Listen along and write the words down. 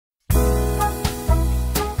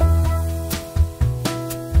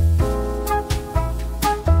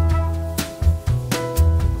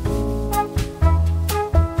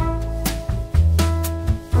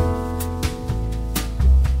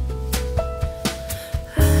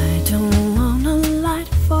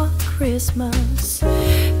Christmas.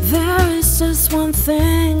 There is just one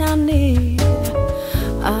thing I need.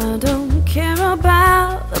 I don't care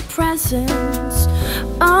about the presents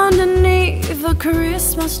underneath the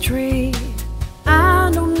Christmas tree.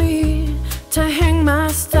 I don't need to hang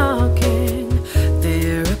my stocking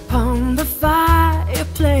there upon the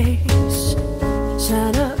fireplace.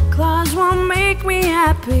 Santa Claus won't make me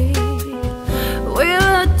happy with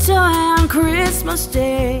a toy on Christmas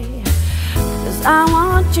Day. 'Cause I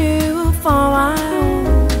want you for my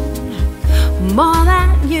own, more than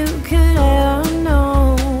you could ever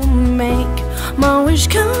know. Make my wish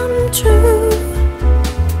come true.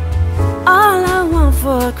 All I want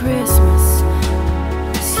for Christmas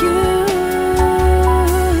is you.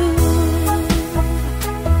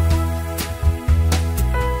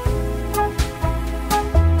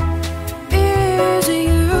 Is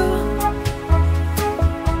you.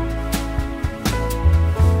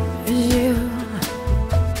 Is you.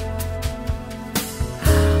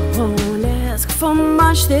 I won't ask for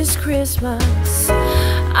much this Christmas.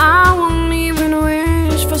 I won't even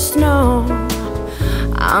wish for snow.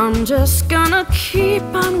 I'm just gonna keep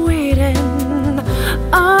on waiting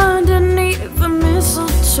underneath the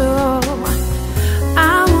mistletoe.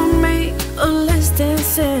 I will make a list and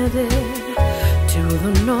send it to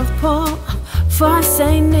the North Pole for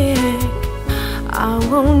Saint Nick. I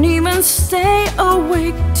won't even stay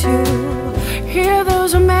awake to hear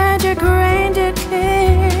those magic reindeer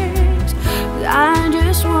clicks. I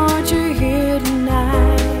just want you here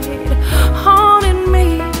tonight, holding me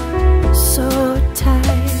so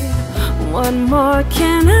tight. What more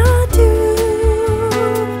can I do?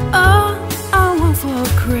 All I want for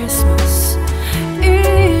Christmas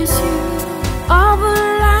is you. All the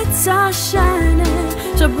lights are shining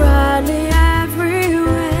so brightly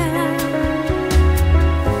everywhere,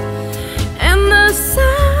 and the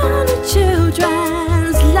sound of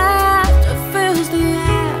children's laughter fills the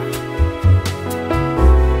air,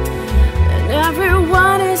 and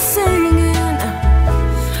everyone is singing.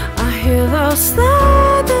 I hear those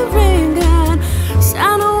sleigh ringing.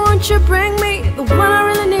 Santa, won't you bring me the one I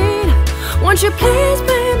really need? Won't you please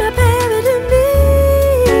bring my baby to me?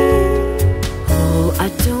 Oh, I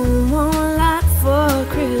don't want a lot for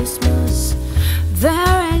Christmas.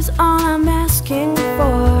 There is all I'm asking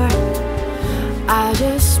for. I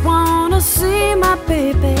just wanna see my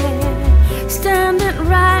baby standing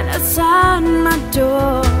right outside my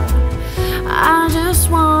door. I just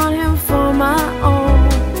want him for my own,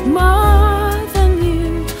 more than you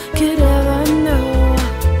could ever know.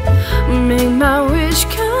 Make my wish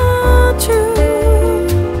come true.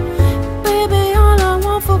 Baby, all I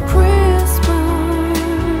want for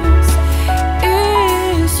Christmas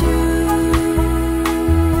is you.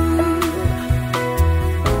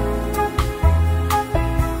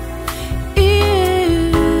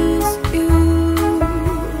 Is you.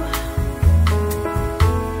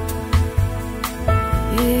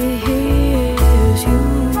 Is you.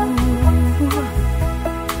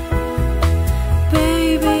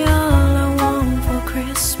 Baby, all I want for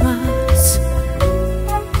Christmas.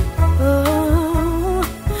 Oh,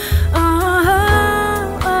 oh,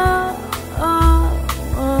 oh, oh,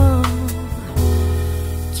 oh,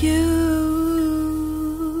 you.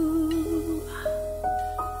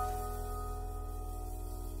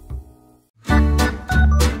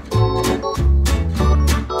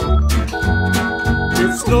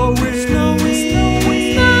 It's snowing,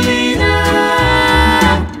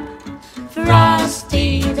 Frosty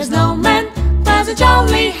the Snowman was a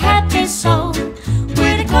jolly happy soul,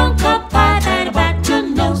 with a corncob pipe and a black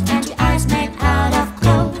nose and the eyes made out of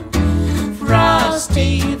gold.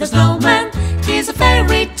 Frosty the Snowman is a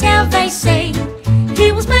fairy tale, they say.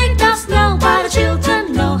 He was made of snow, but the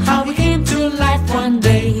children know how he came to life one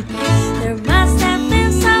day. There must have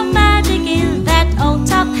been some magic in that old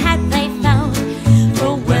top hat they found,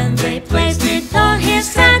 for when they placed it on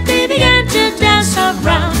his head, they began to dance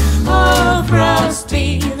around. Oh,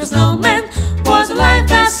 Frosty the Snowman was alive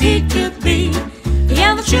as he could be. The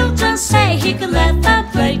other children say he could let them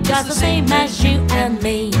play just the same as you and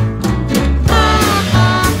me.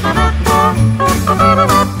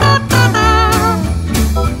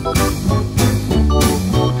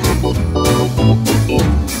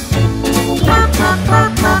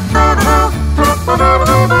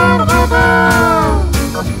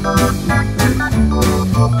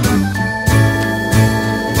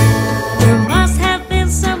 There must have been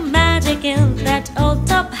some magic in that old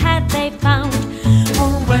top hat they found,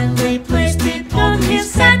 for when they placed it on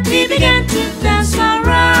his head, he began to dance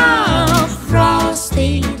around.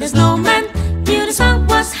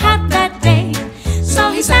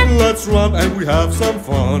 let's run and we have some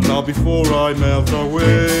fun now before I melt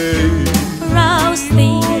away.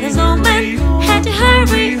 Frosty the snowman had to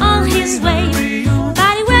hurry on his way,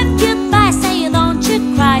 but he waved goodbye saying don't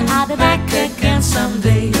you cry, I'll be back again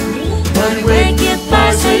someday. But he waved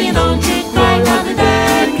goodbye saying don't you cry, I'll be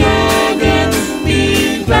back again,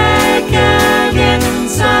 be back again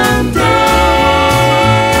someday.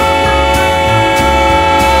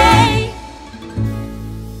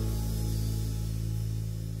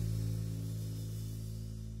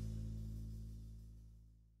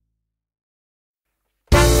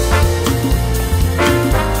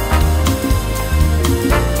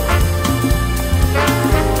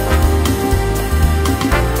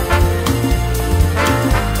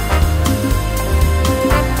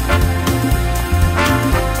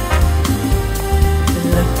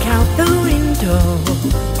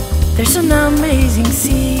 There's an amazing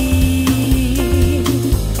scene.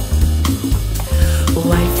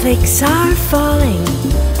 White flakes are falling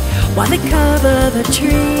while they cover the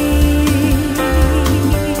trees.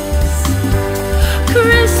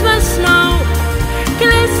 Christmas snow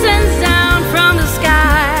glistens down from the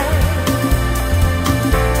sky.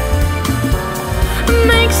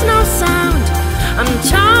 Makes no sound, I'm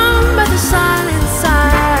charmed by the silent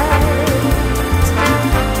sight.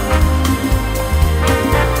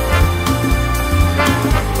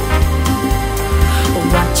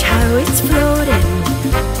 Watch how it's floating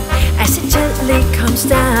as it gently comes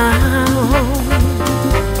down.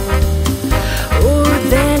 Oh,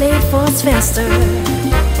 then it falls faster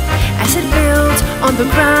as it builds on the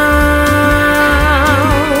ground.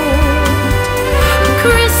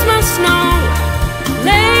 Christmas snow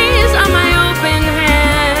lays on my open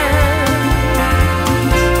hand.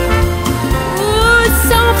 Oh, it's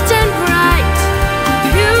soft and bright,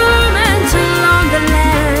 pure mantle on the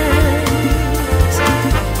land.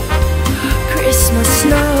 Christmas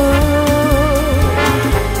snow,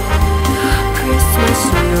 Christmas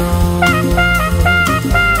snow.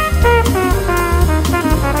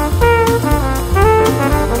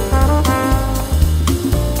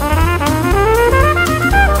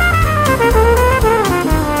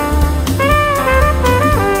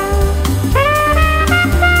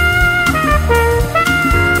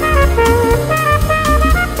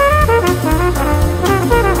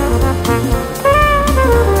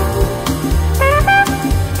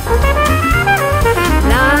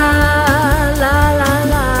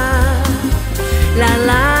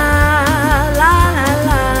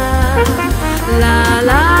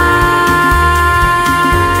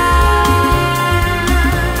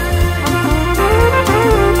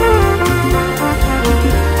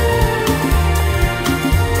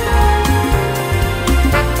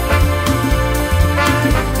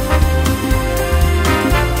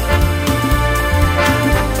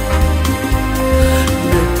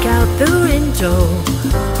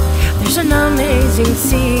 There's an amazing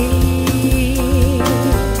scene.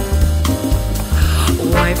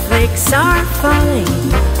 White flakes are falling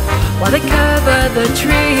while they cover the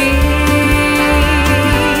trees.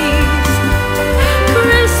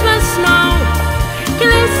 Christmas snow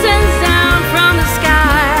glistens down from the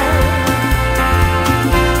sky.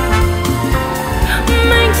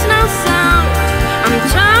 Makes no sound, I'm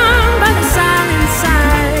charmed by the silent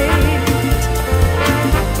sight.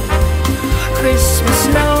 Christmas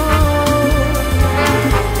snow,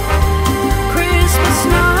 Christmas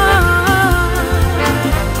snow,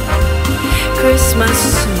 Christmas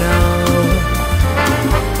snow,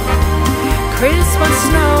 Christmas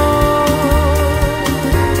snow.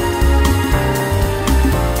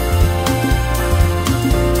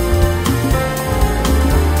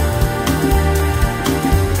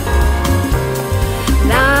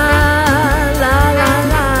 La la la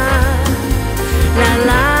la, la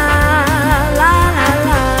la.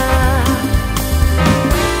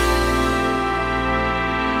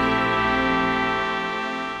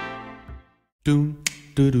 Doom,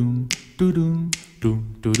 doom, doom, doom,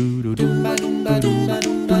 doom, doom.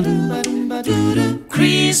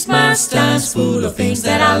 Christmas time's full of things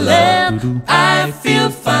that I love. I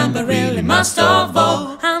feel fine, but really most of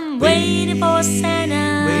all, I'm waiting for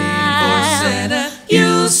Santa.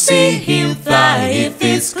 You see him fly if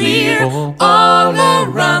it's clear, all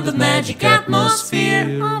around the magic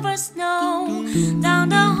atmosphere. Over snow, down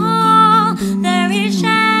the hall, there his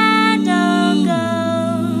shadow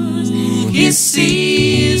goes. He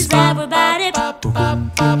sees everybody,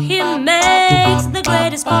 he makes the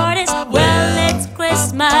greatest parties. Well, it's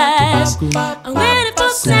Christmas, I'm waiting for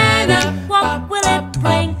Santa. What will it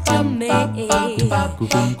bring to me?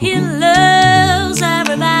 He loves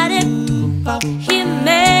everybody, he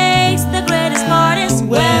makes the greatest parties.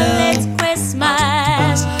 Well, it's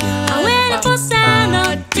Christmas,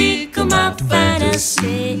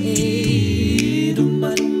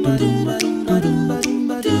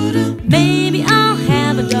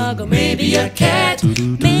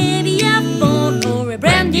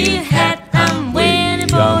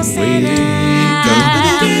 for Santa.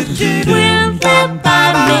 Will he buy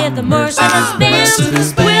me the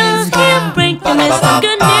Mercedes-Benz? Will he bring to me some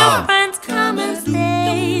good new friends? Come and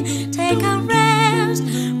stay, take a rest,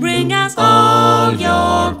 bring us all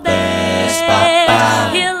your best.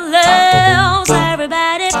 He loves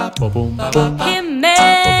everybody, he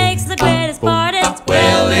makes the greatest parties.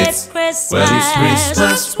 Well, it's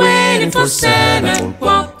Christmas, waiting for Santa.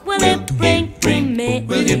 What will it bring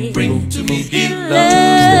to me? He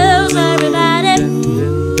loves everybody,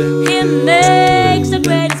 he makes the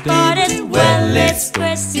greatest parties. Well, it's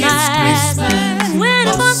Christmas,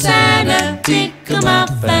 waiting for Santa. Tickle my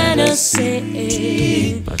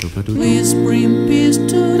fantasy. Please bring peace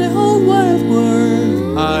to the whole wide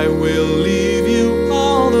world. I will leave you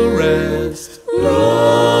all the rest. Lord,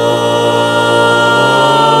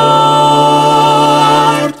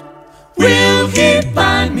 will he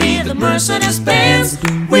buy me the Mercedes-Benz?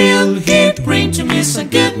 Will he bring to me some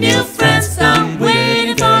good new friends? I'm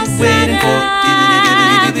waiting for Santa.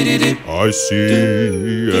 I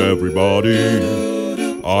see everybody.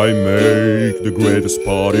 I make the greatest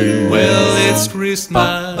party. Well, it's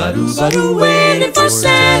Christmas. Waiting for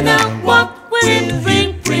Santa. What will he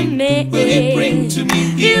bring me?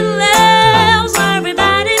 He loves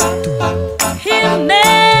everybody, he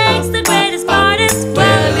makes the greatest parties.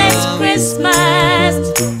 Well, it's Christmas,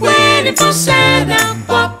 waiting for Santa.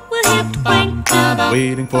 What will he bring to?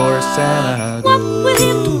 Waiting for Santa. What will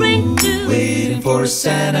he bring to? Waiting for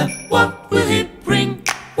Santa. What will he bring?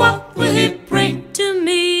 What will he bring to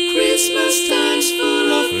me? Christmas time's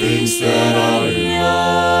full of things that I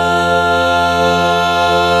love.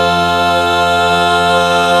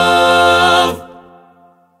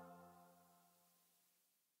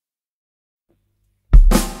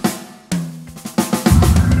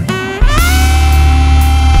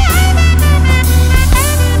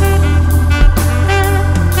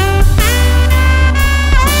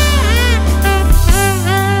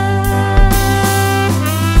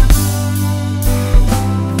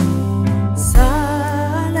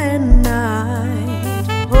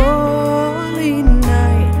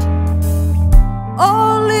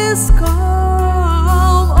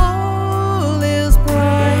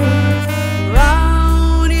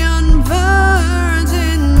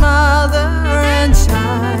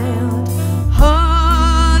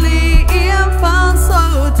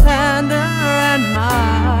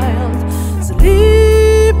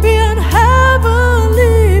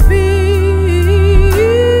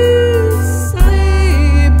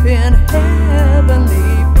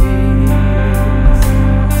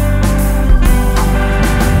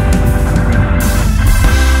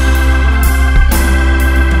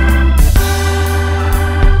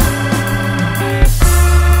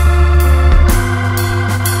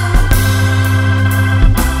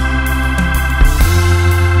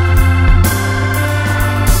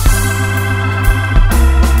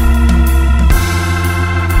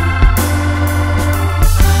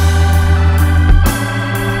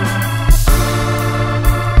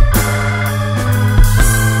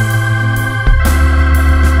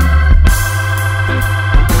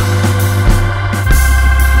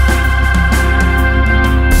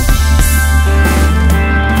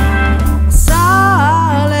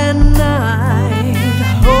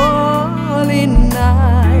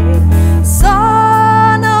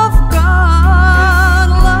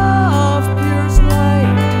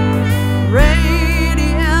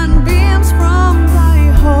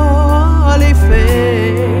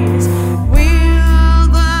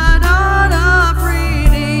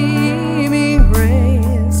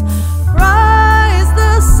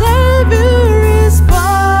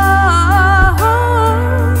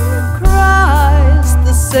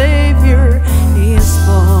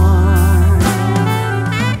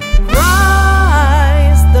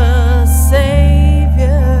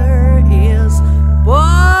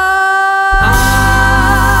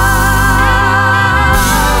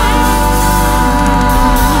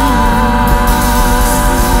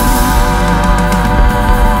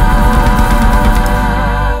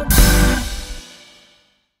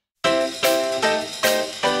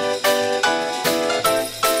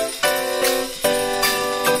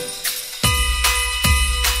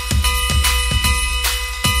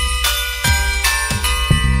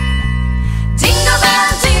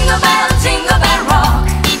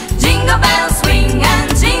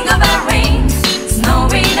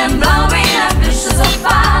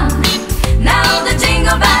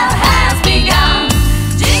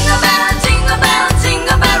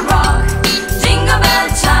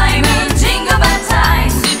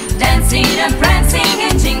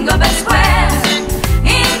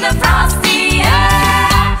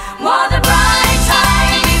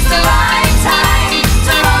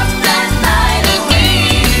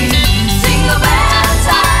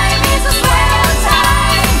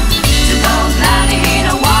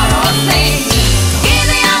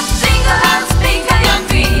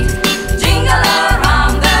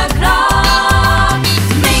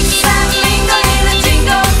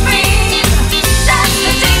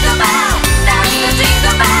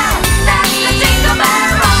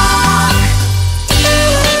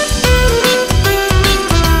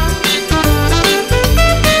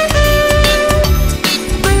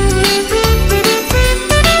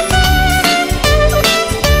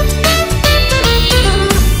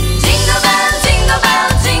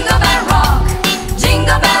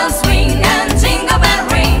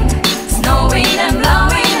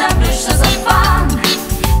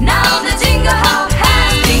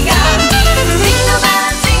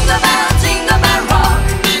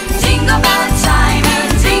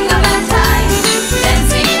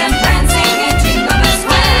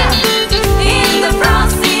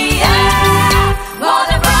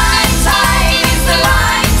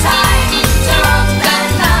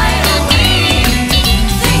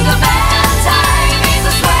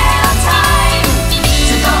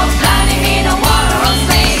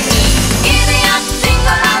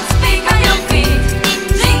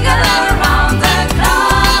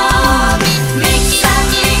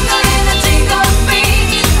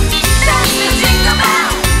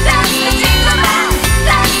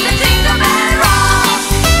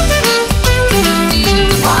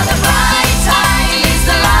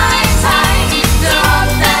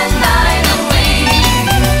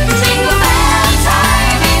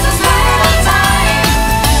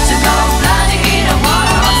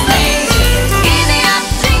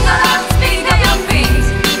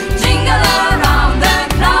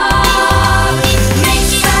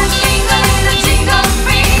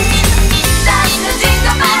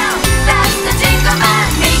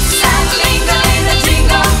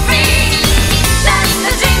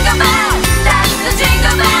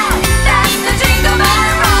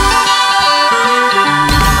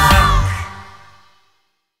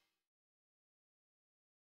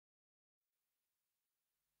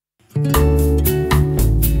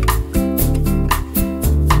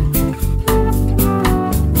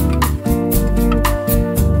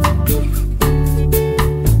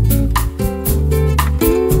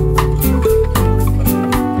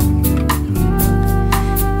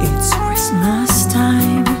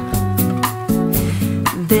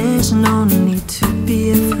 There's no need to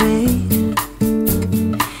be afraid.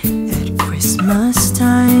 At Christmas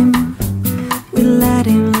time, we let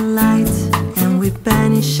in light and we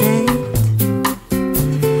banish shade.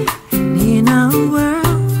 And in a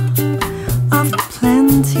world of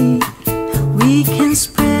plenty, we can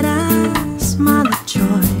spread a smile of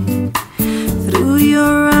joy. Through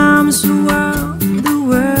your arms, the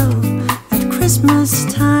world at Christmas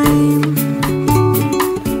time.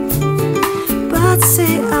 But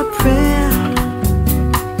say a prayer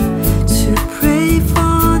to pray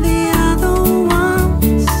for the other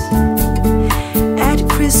ones. At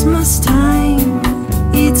Christmas time,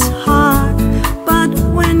 it's hard, but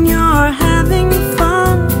when you're having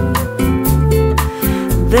fun,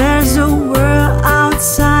 there's a world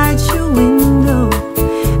outside your window,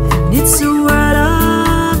 and it's a world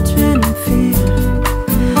of dread and fear,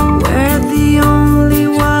 where the only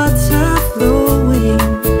water flowing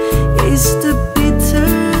is the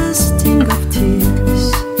sting of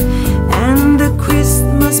tears, and the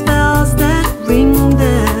Christmas bells that ring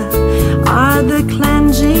there are the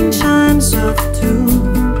cleansing chimes of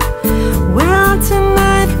doom. Well,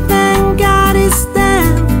 tonight, thank God it's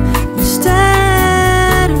them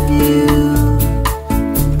instead of you,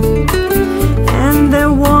 and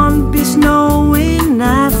there won't be snow in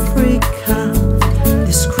Africa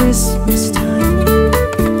this Christmas time.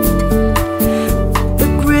 The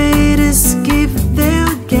greatest gift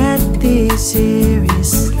they'll get this year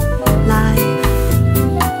is life,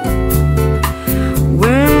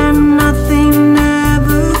 where nothing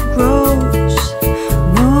ever grows,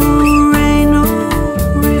 no rain, no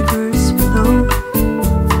rivers flow.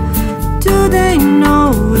 Do they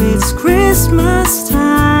know it's Christmas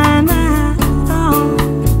time at all?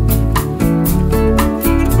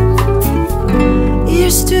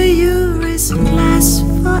 Here's to you, raising glass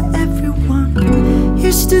for everyone.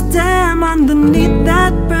 Here's to them underneath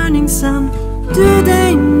that burning sun. Do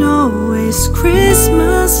they know it's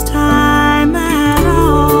Christmas time at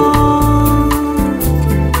all?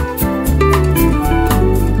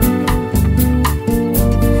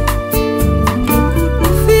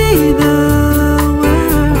 Feed the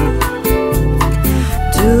world.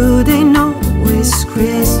 Do they know it's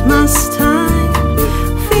Christmas time?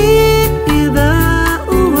 Feed the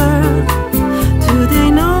world. Do they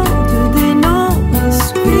know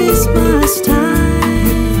it's Christmas time?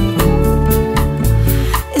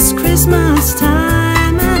 Christmas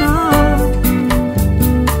time at all.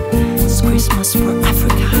 It's Christmas for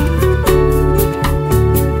Africa.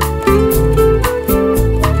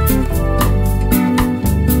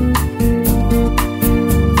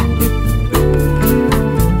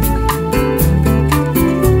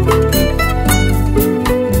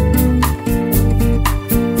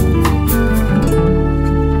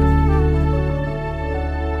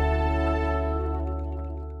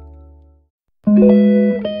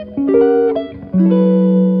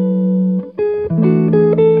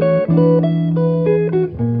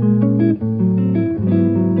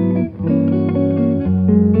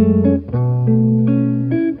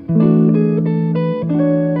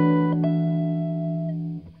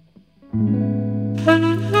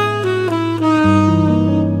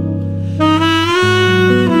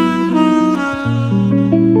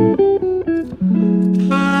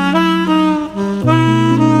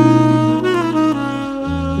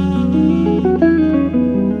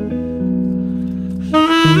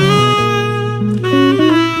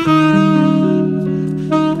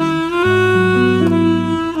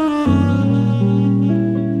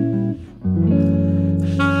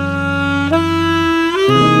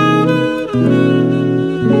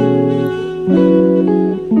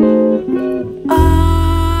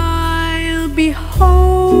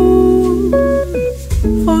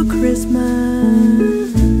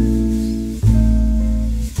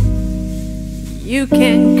 You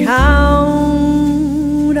can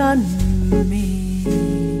count on me.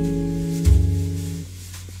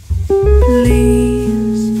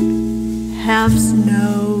 Please have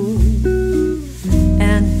snow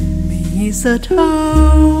and mistletoe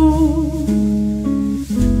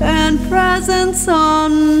and presents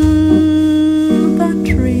on the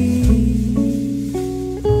tree.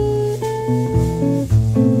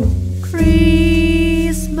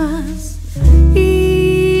 Christmas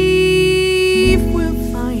Eve will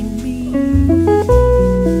find me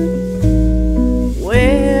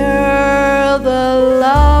where the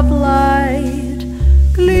love lies.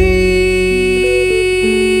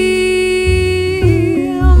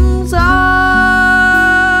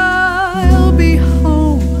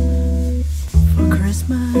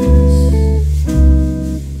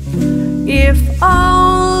 If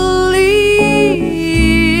only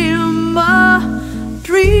my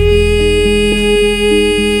dream.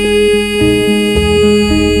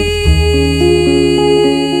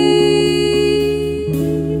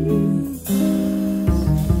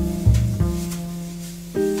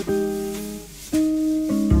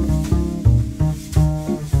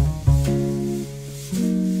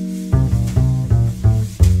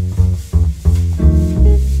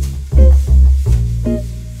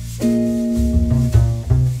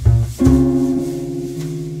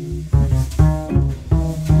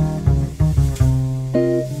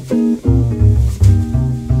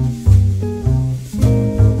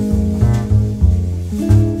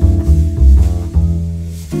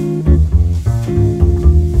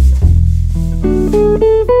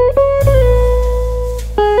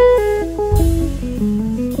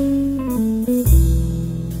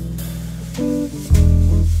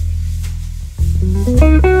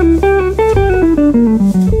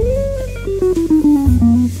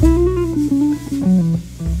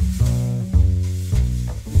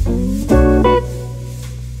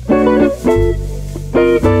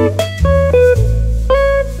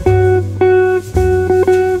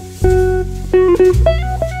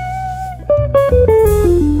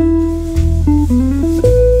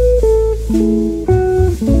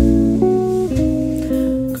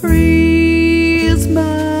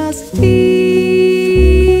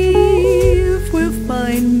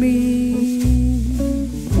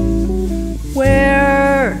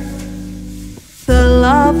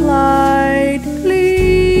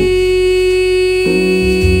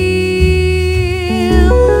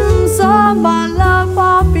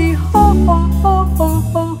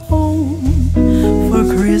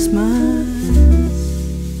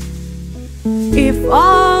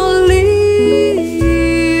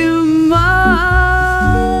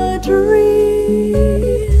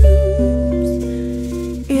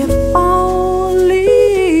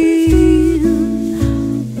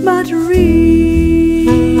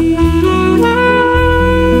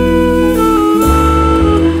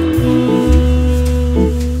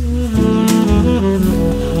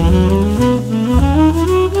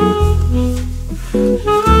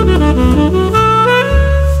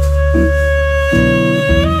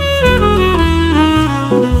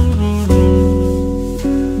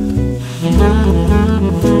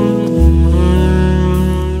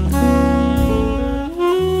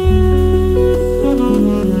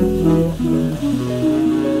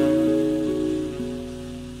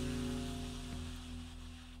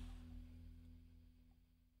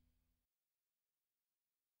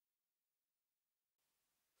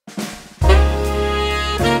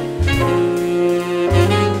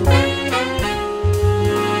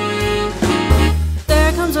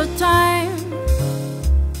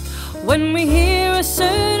 When we hear a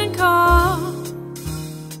certain call,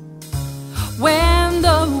 when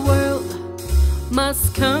the world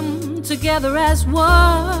must come together as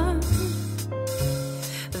one,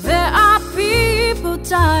 there are people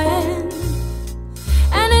dying,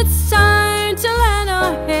 and it's time to lend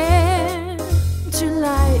a hand to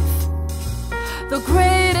life, the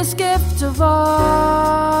greatest gift of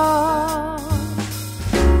all.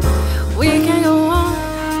 We can go on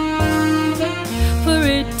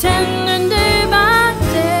pretending day by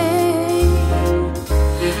day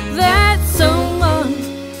that someone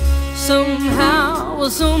somehow will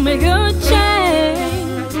soon make a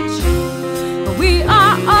change. We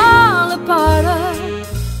are all a part of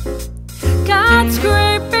God's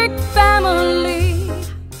great big family,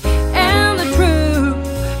 and the truth,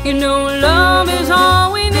 you know, love is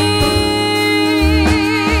all we need.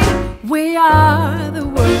 We are the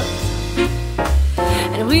world,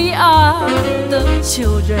 and we are the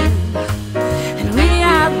children, and we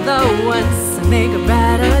are the ones that make a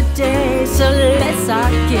better day. So let's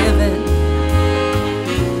start giving,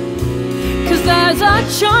 'cause there's a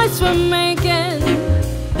choice we're making.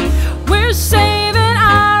 We're saving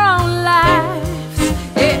our own lives.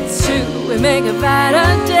 It's true, we make a better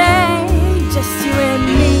day, just you and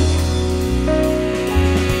me.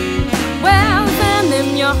 Well, send them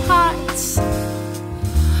your hearts,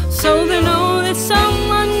 so they know that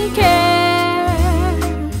someone cares,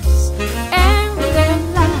 and their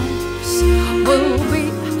lives will be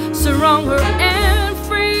stronger and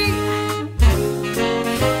free,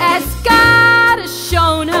 as God has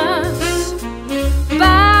shown us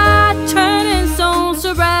by turning souls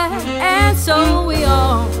to bread. And so we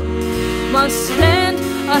all must lend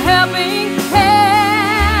a helping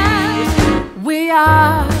hand. We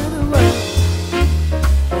are the world,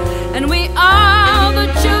 and we are the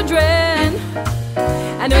children,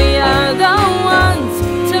 and we are the ones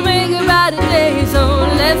to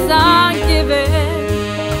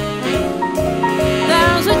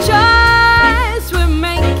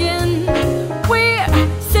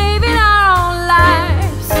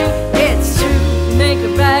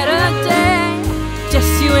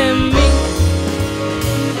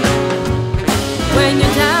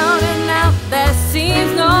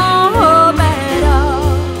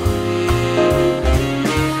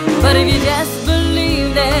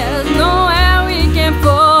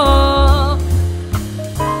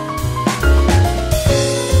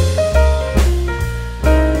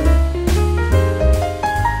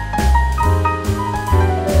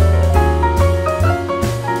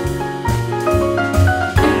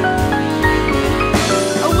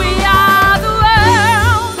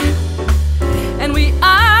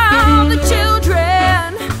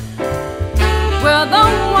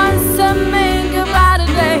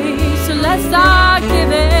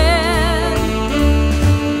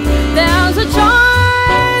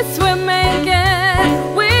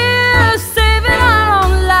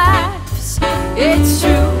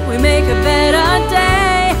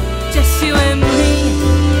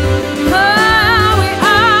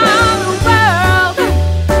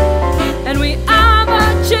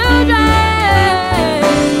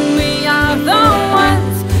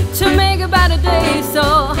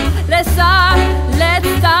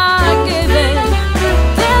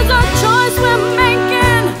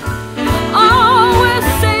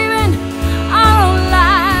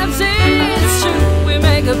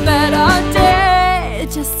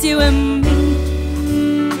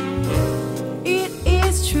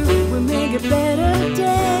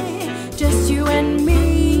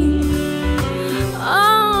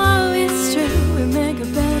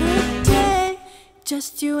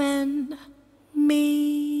just you and me.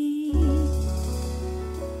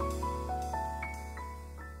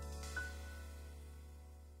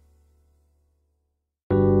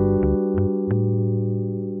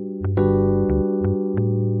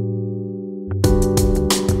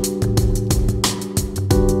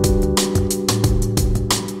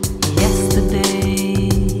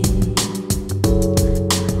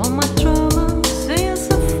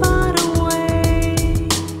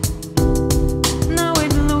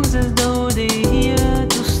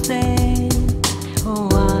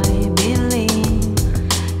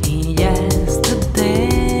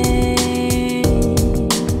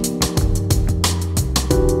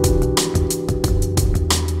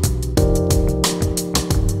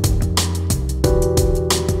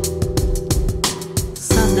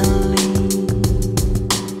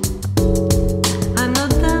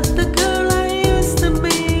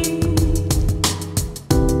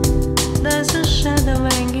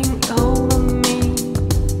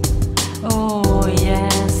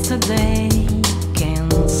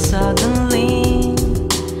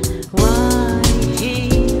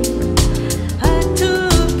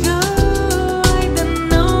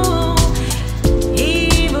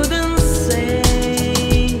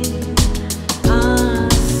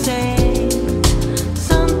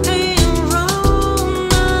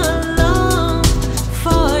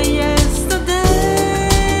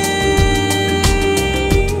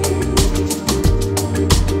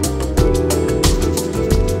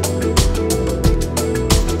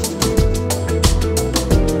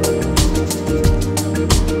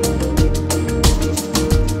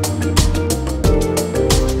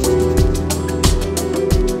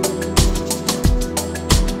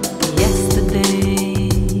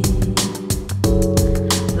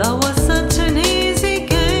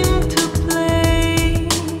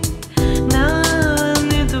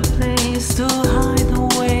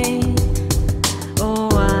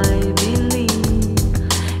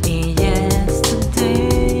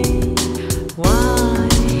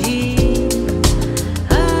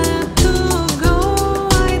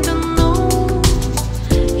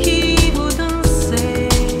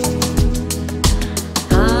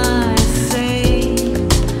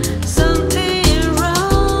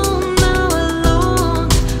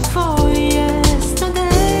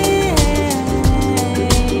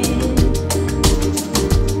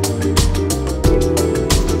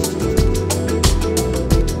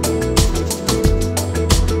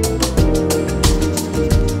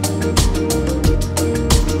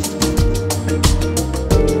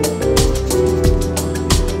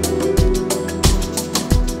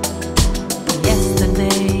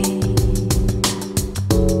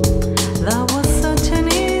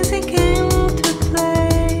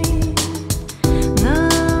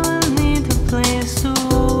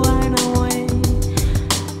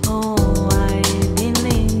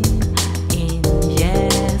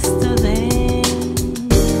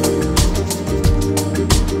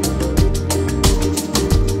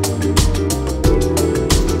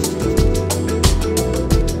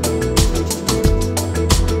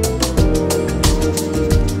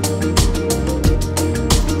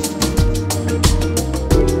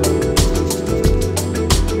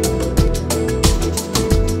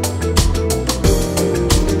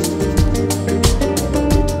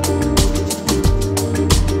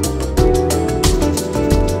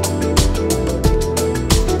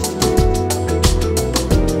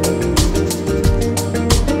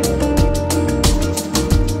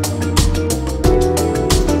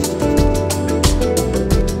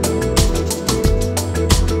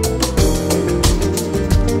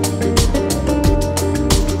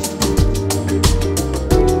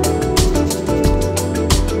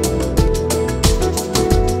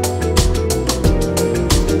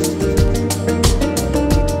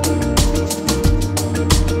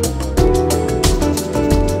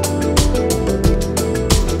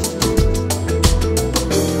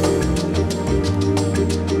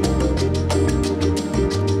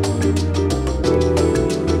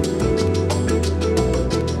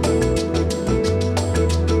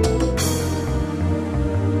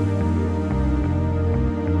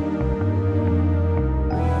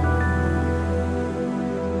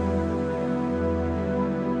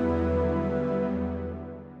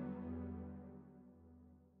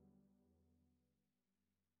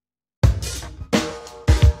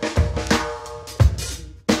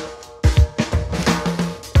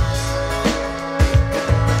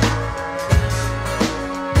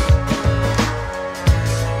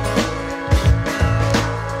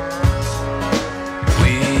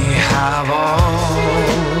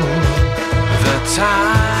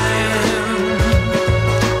 time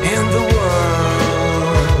in the world.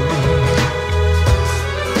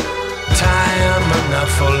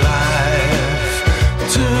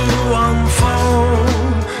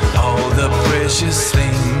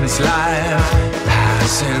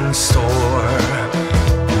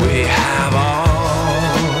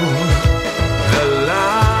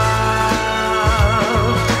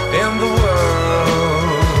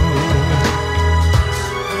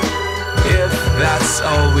 is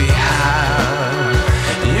all we have.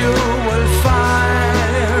 You will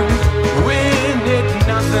find we need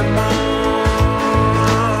nothing more.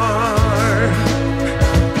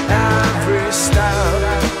 Every step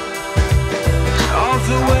of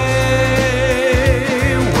the way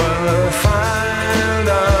will find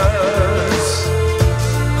us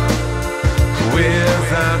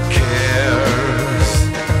without cares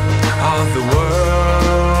of the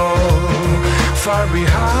world far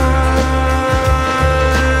behind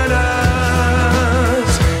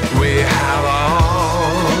us. We have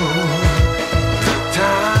all the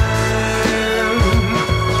time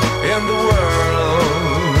in the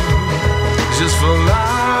world just for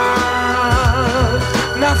love,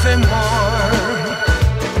 nothing more,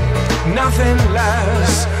 nothing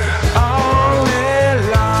less, only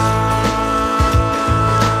love.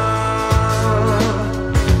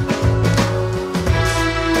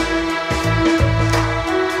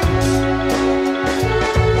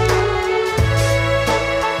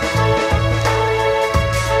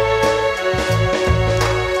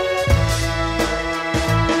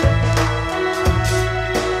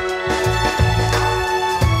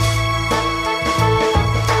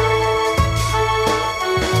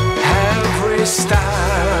 Every step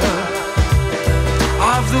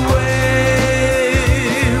of the way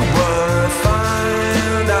will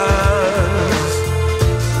find us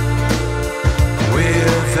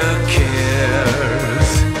with the cares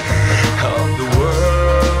of the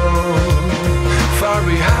world far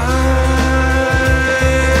behind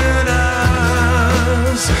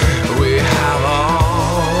us. We have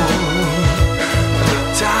all the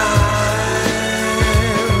time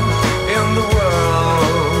in the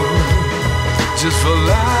world just for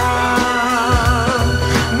love,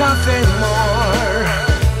 nothing more,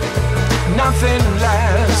 nothing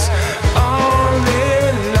less, only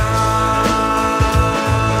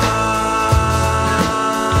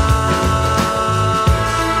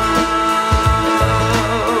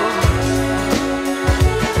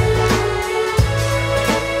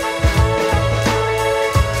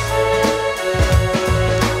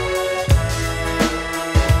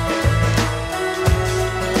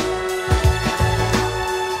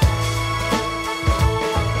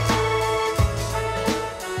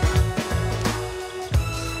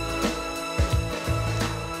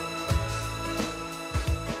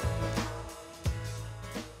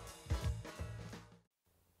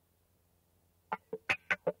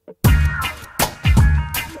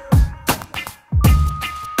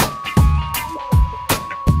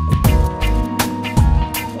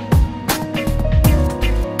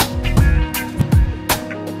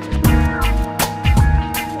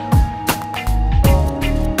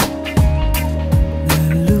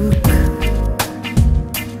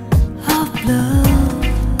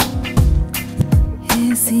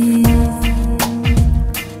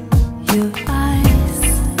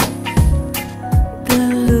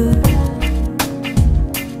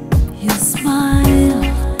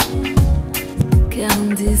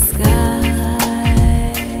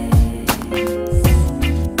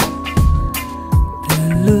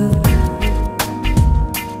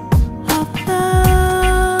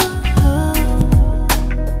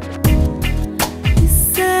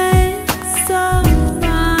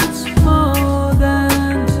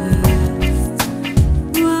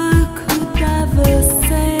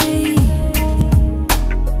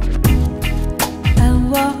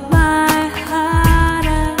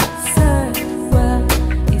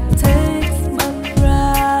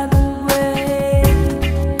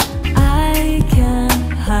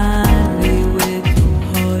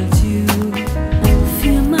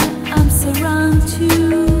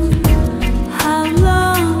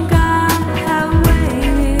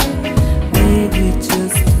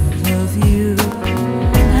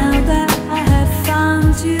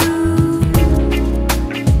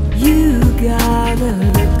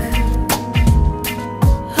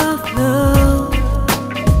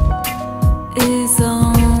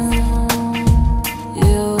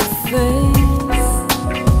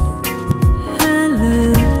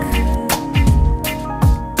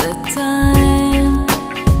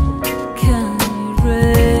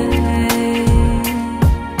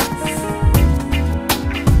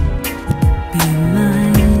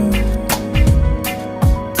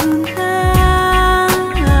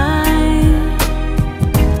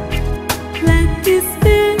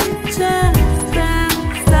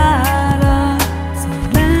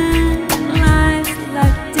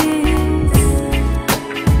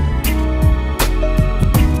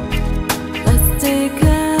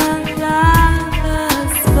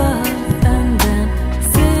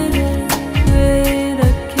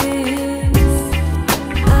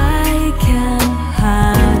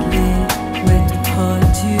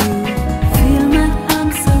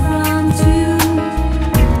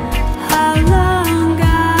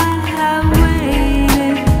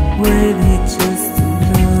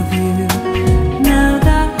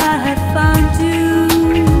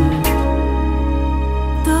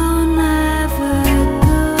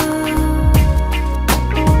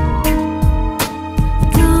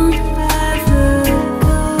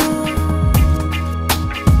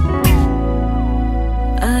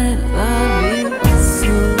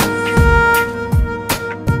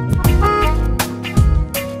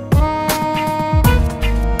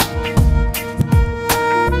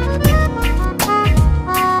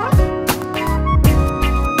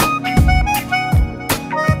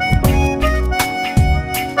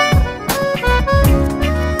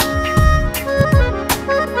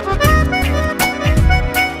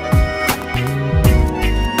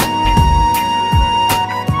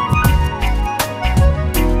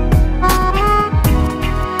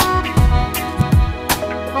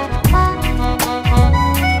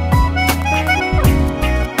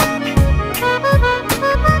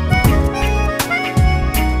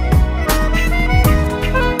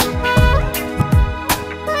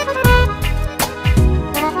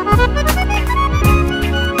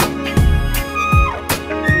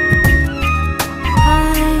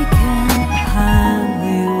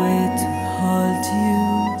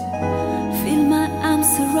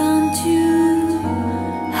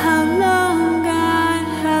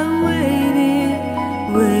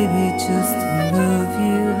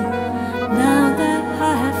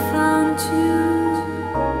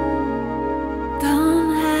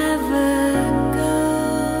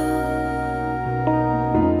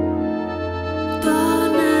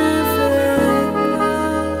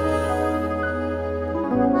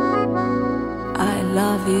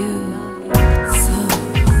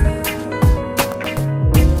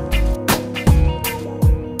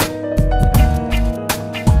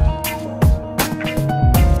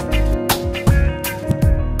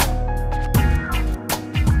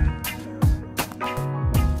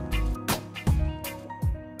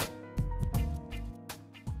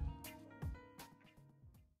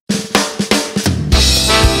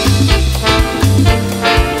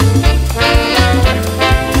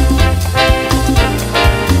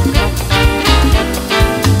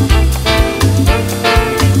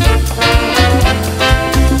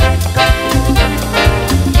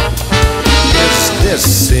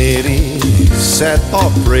or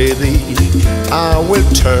pretty, I will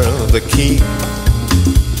turn the key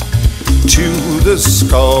to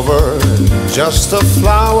discover just a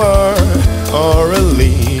flower or a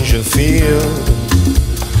leisure field.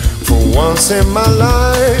 For once in my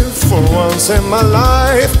life, for once in my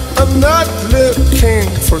life, I'm not looking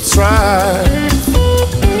for strife.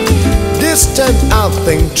 Distant, I'll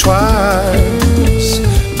think twice,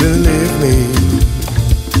 believe me.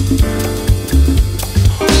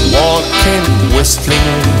 Walking,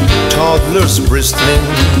 whistling, toddlers bristling,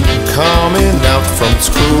 coming out from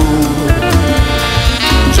school.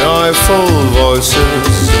 Joyful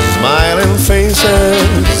voices, smiling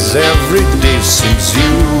faces, every day sees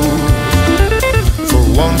you. For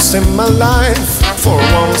once in my life, for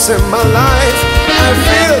once in my life, I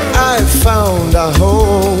feel I found a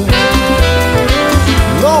home.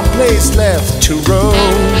 No place left to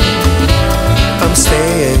roam. I'm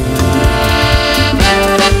staying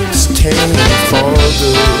for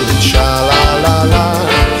good. Sha-la-la-la,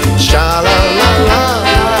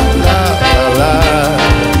 sha-la-la-la-la-la-la.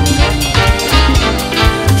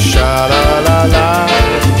 Sha-la-la-la,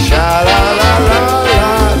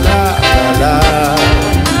 sha-la-la-la-la-la-la.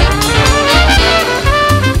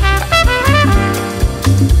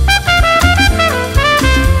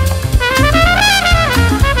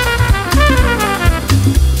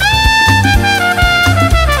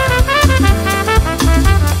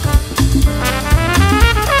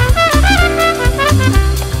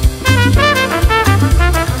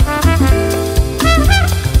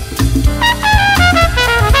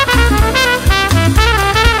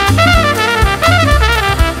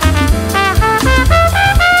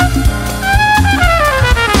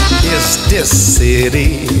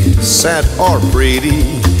 City, sad or pretty,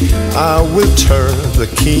 I will turn the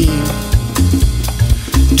key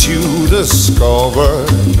to discover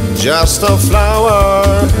just a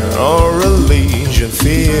flower or a legion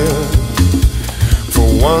field. For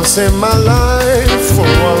once in my life, for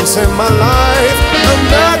once in my life, I'm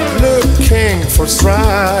not looking for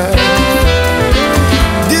strife.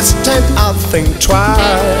 This time I'll think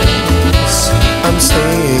twice. I'm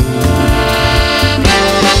staying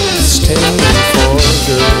for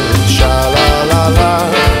good. Sha-la-la-la,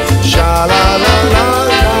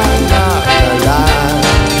 sha-la-la-la-la-la-la.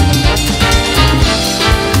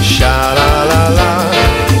 Sha-la-la-la,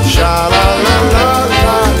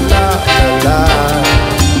 sha-la-la-la-la-la-la.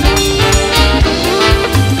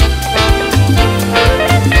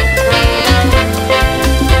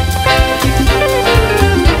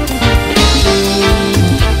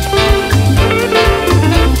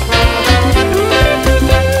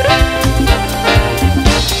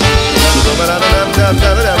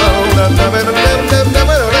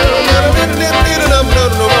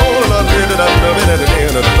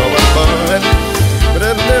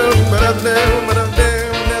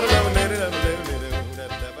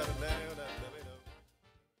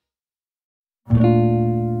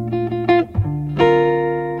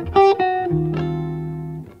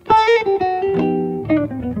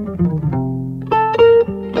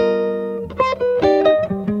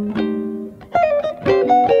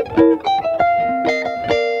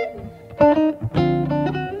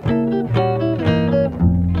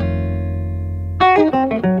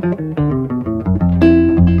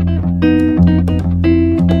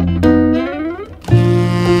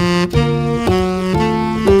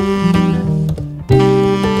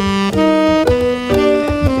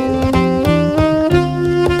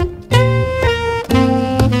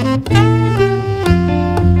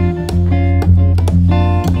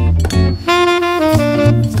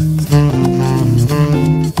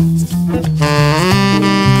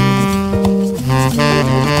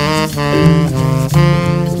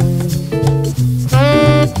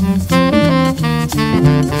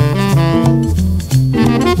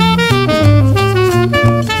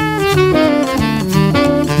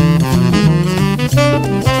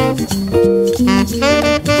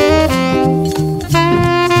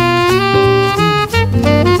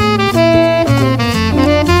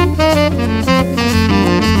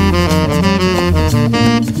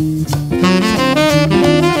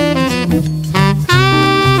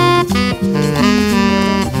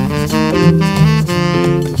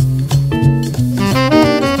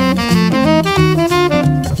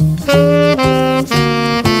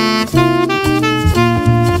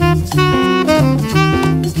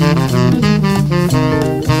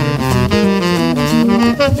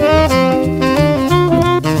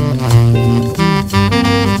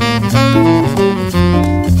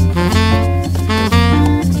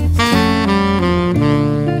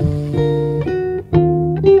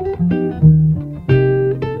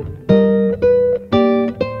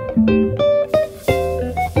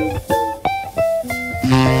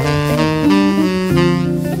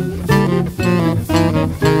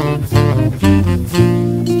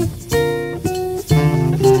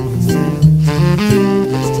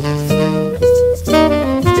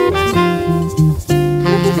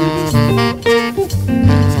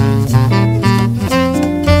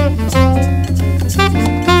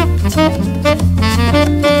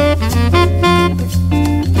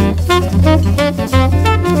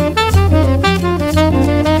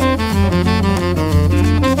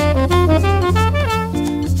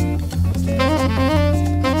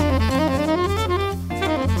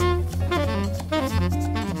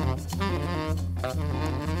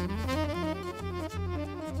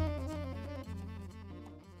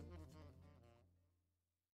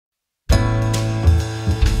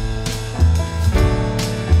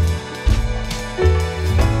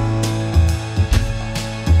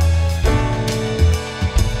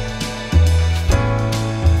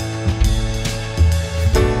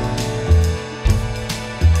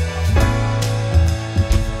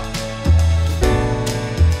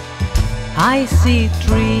 I see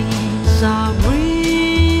trees of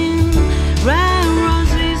green, red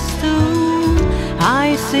roses too.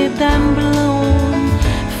 I see them bloom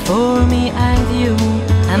for me and you.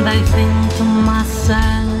 And I think to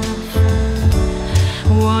myself,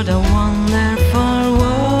 what a wonderful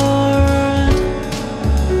world.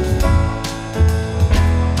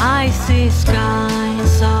 I see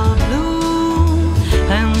skies of blue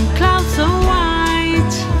and clouds of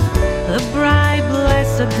white, the bright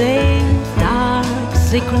blessed day, dark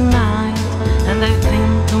secret night. And I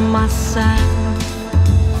think to myself,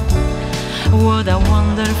 what a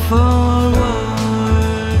wonderful world.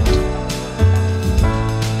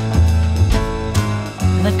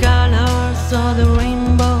 The colors of the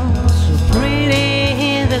rainbow, so pretty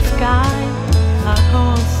in the sky, are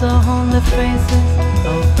also on the faces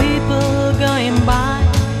of people going by.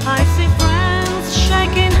 I see friends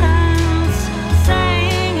shaking hands,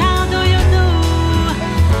 saying how do you do.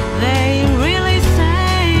 They really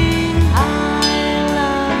saying I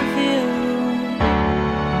love you.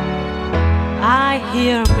 I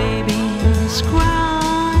hear babies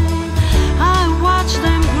cry, I watch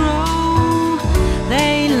them grow.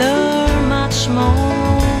 They learn much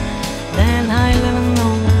more than I ever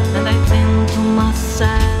know. And I think to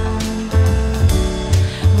myself,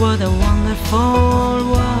 what a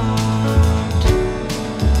wonderful world.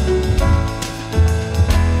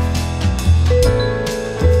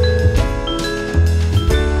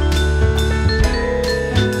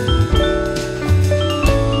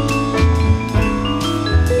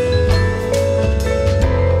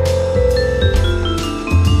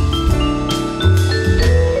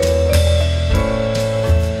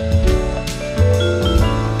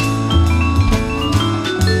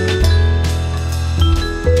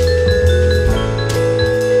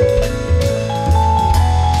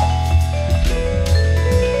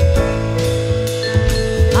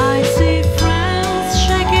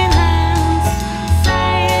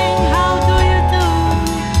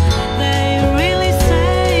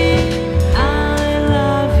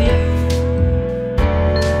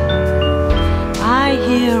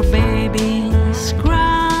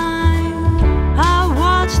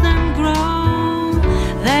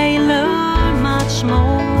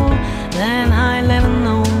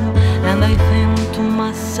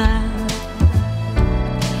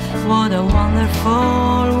 What a wonderful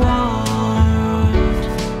world.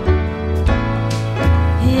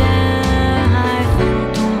 Yeah, I think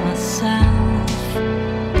to myself,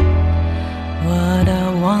 what a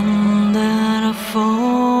wonderful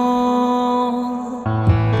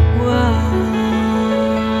world.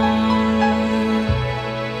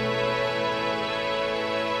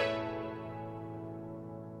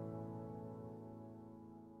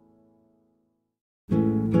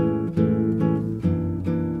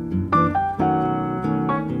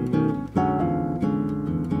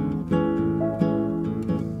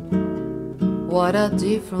 What a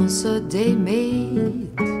difference a day made.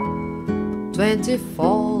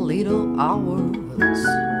 24 little hours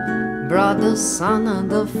brought the sun and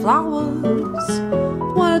the flowers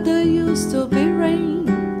where there used to be rain.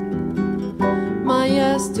 My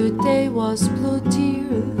yesterday was blue,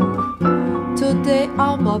 dear. Today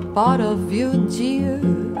I'm a part of you, dear.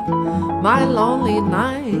 My lonely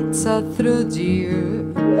nights are through, dear,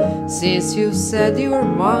 since you said you were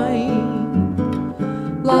mine.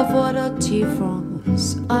 Love, what a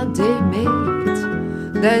difference a day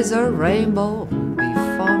made. There's a rainbow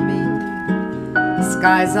before me.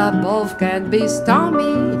 Skies above can be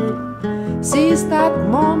stormy. Since that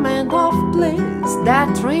moment of bliss,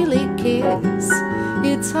 that really kiss,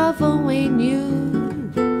 it's heaven when you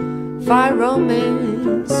find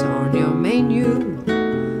romance on your menu.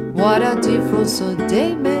 What a difference a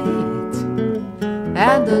day made,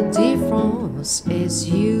 and the difference is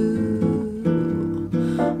you.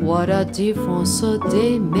 What a difference a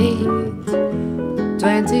day made.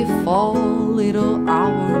 24 little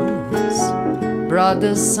hours brought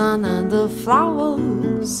the sun and the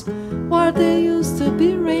flowers where there used to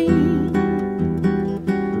be rain.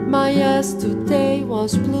 My yesterday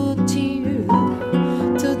was blue, dear.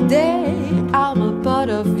 Today I'm a part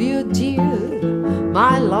of you, dear.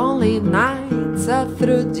 My lonely nights are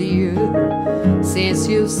through, dear, since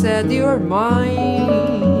you said you're mine.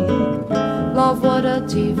 Love, what a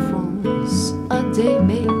difference a day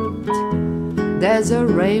made. There's a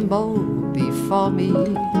rainbow before me.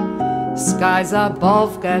 Skies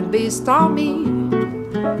above can be stormy.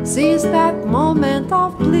 Since that moment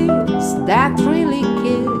of bliss, that really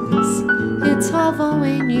kiss, it's heaven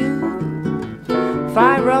when you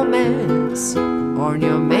find romance on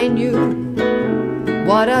your menu.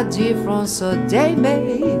 What a difference a day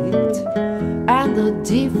made, and the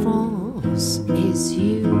difference difference is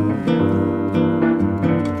you,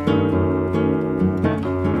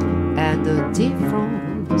 and the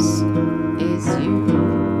difference is you,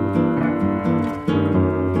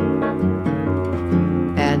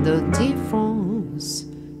 and the difference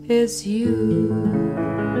is you.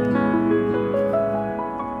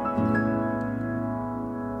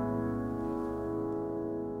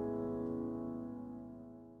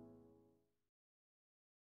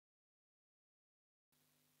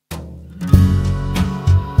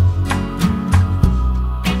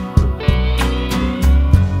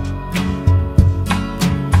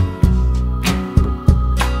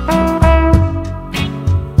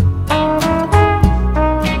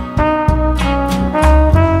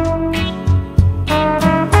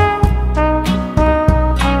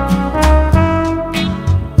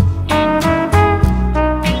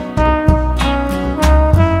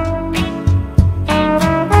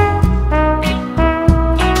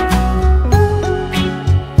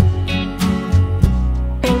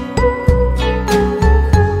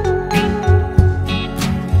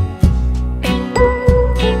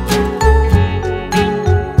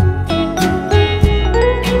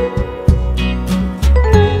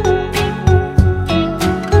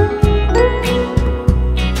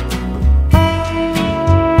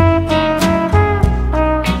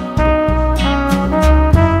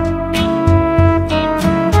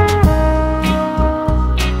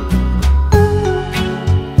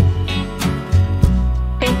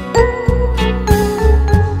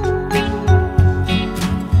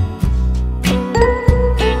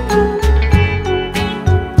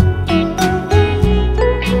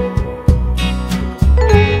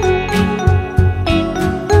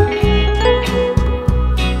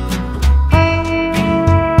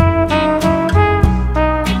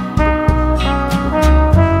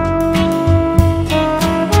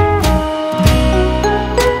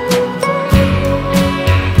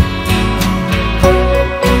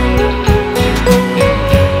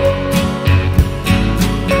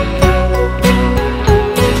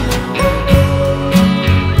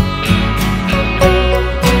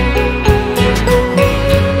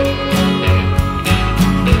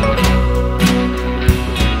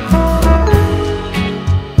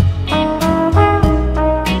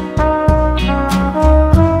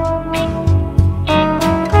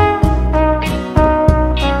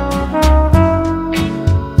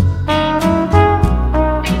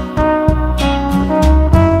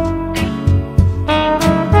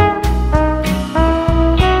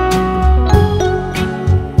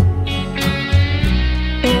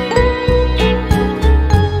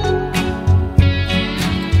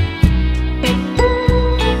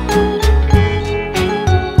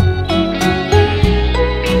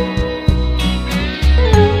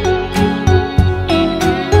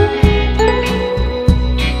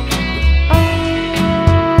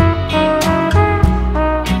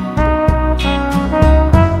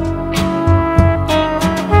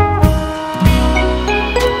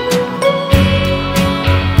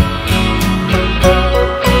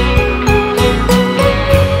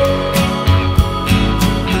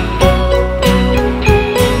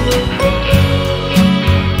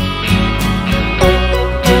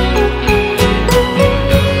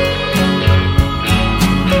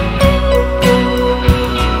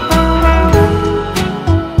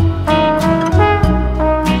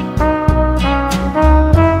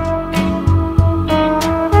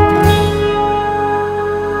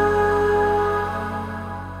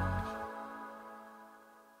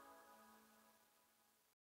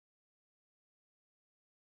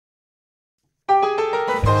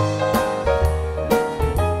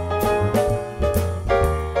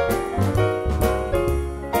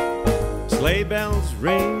 Sleigh bells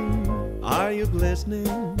ring, are you glistening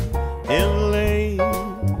in the lane?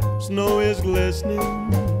 Snow is glistening,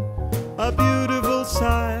 a beautiful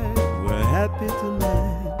sight. We're happy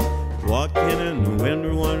tonight, walking in the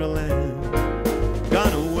winter wonderland.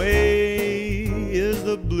 Gone away is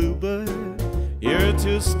the bluebird, here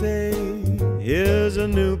to stay is a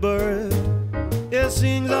new bird. It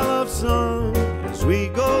sings a love song as we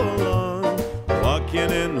go along, walking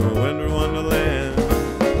in the winter wonderland.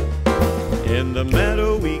 In the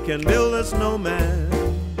meadow we can build a snowman,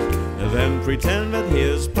 and then pretend that he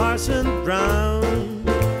is Parson Brown.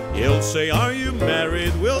 He'll say, are you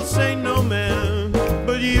married? We'll say, no man,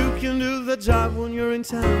 but you can do the job when you're in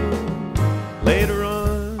town. Later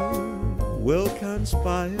on we'll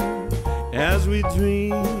conspire as we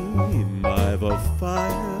dream by the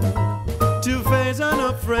fire, to face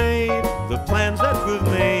unafraid the plans that we've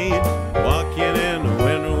made, walking in a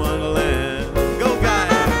winter wonderland. Go guys!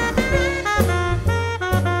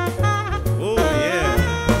 Oh yeah!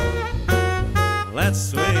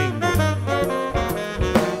 let's swing.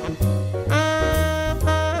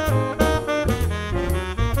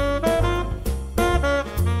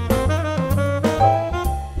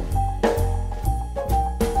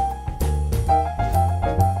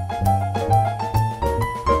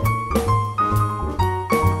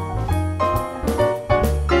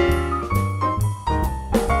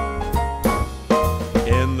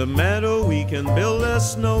 In the meadow we can build a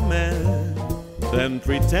snowman, then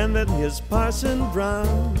pretend that he's Parson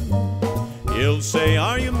Brown. He'll say,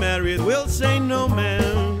 are you married? We'll say, no,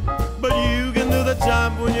 man. But you can do the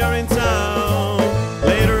job when you're in town.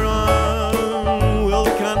 Later on,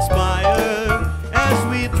 we'll conspire as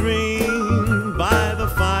we dream by the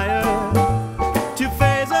fire to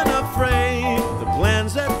face unafraid the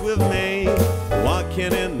plans that we've made.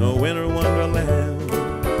 Walking in a winter wonderland.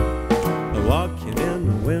 Walking in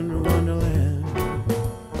a winter wonderland.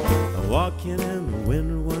 Walking in a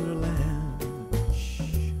winter wonderland. Shh.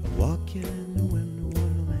 Walking in a winter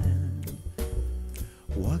wonderland.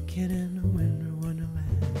 Walking in a winter wonderland.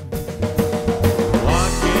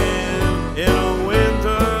 Walking in a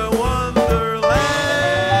winter wonderland.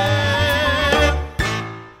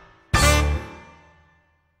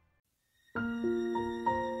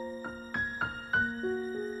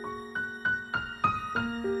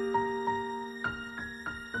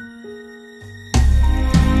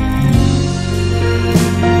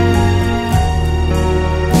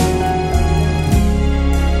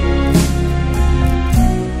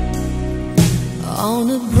 On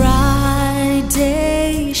a bright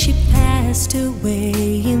day, she passed away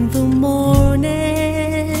in the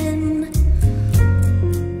morning.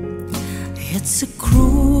 It's a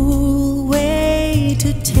cruel way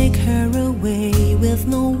to take her away with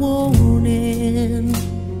no warning.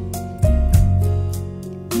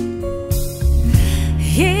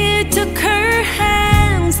 He took her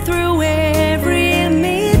hands through every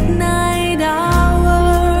midnight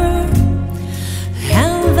hour,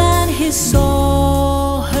 and then he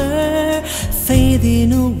saw her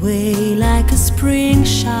fading away like a spring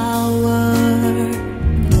shower.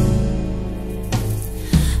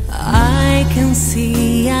 I can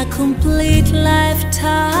see a complete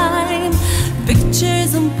lifetime,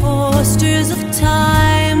 pictures and posters of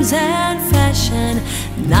times and fashion.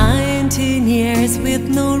 19 years with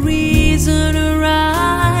no reason or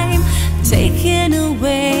rhyme, taken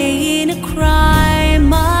away in a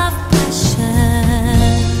crime of passion.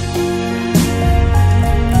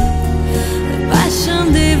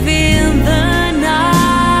 Passion live in the night.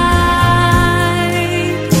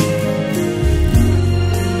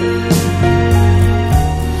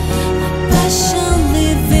 Passion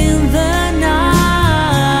live in the night.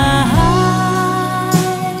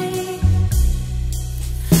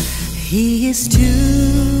 He is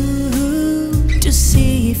too to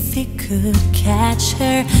see if he could catch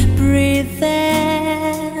her breathing,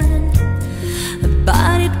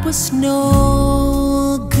 but it was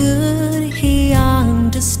no good. He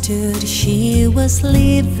understood she was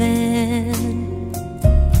leaving.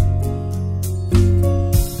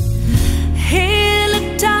 He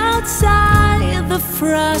looked outside the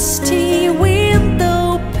frosty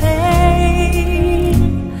window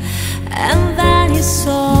pane, and then he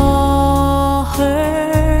saw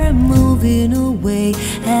her moving away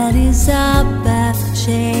at Elizabeth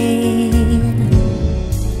Jane.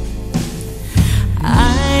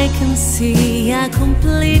 I can see a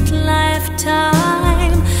complete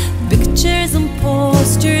lifetime, pictures and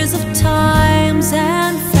posters of times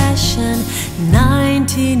and fashion.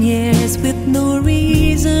 19 years with no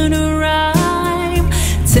reason or rhyme,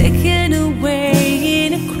 taken away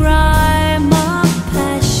in a crime of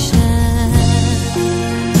passion.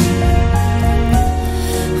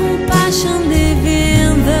 Passion live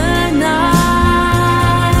in the night.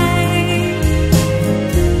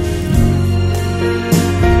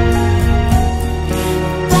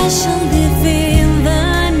 Passion live in the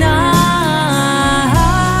night.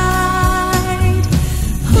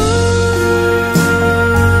 Ooh,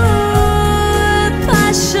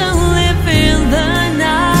 passion live in the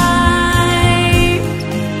night.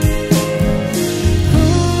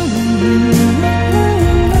 Ooh,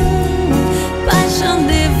 passion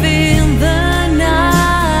live in the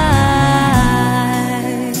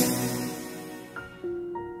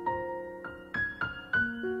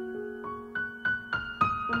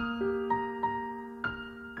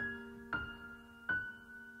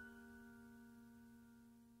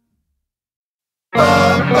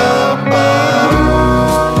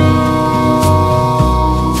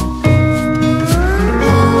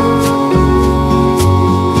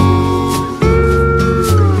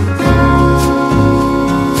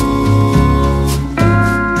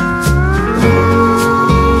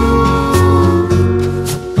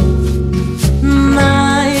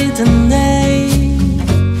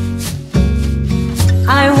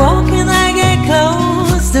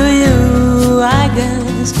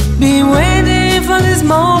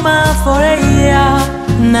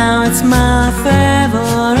Now it's my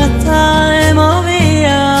favorite time of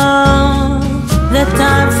year, the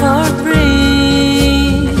time for dreams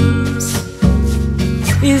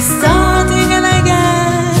is starting and I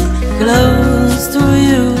get close to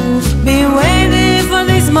you. Been waiting for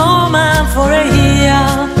this moment for a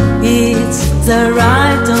year. It's the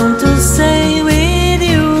right time to stay with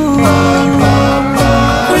you.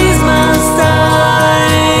 Christmas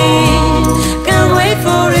time, can't wait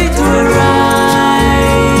for it to arrive.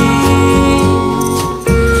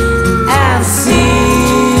 I see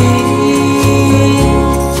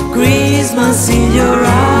Christmas in your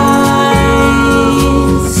eyes.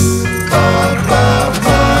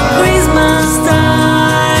 Christmas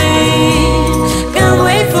time, can't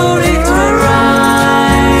wait for it to arrive.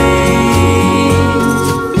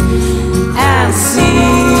 I see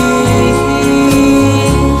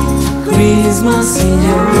Christmas in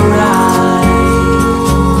your eyes.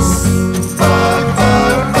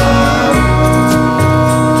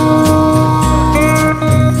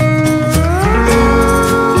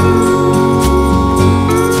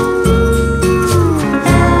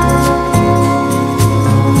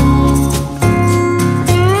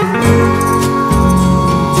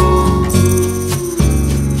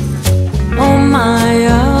 Oh, my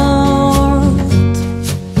heart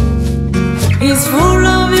is full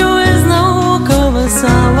of you as no covers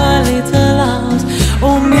our little house.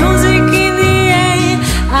 Oh, music in the air,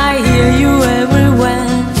 I hear you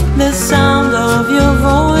everywhere. The sound of your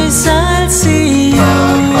voice, I'll see you.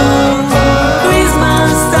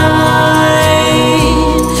 Christmas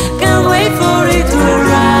time, can't wait for it to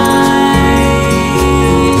arrive.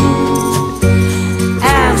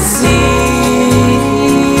 I see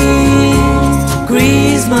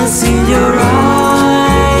Christmas in your eyes.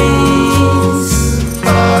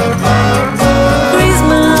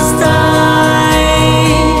 Christmas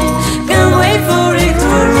time, can't wait for it to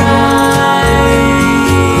arrive.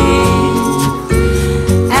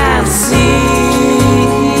 I see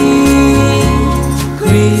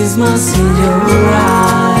Christmas in your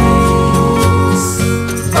eyes.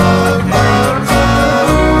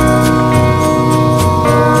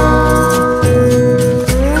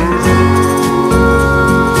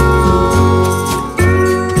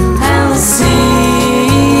 I'll see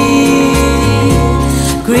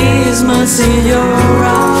Christmas in your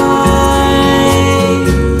eyes.